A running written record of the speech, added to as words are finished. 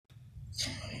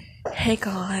Hey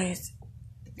guys,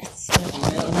 it's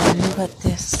and I'm new at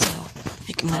this, so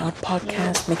making my own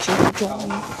podcast. Make sure to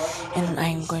join, and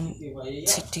I'm going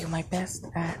to do my best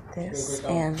at this.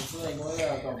 And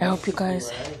I hope you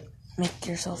guys make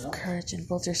yourself courage and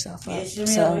build yourself up.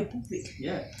 So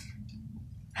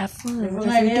have fun,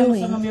 whatever you're doing.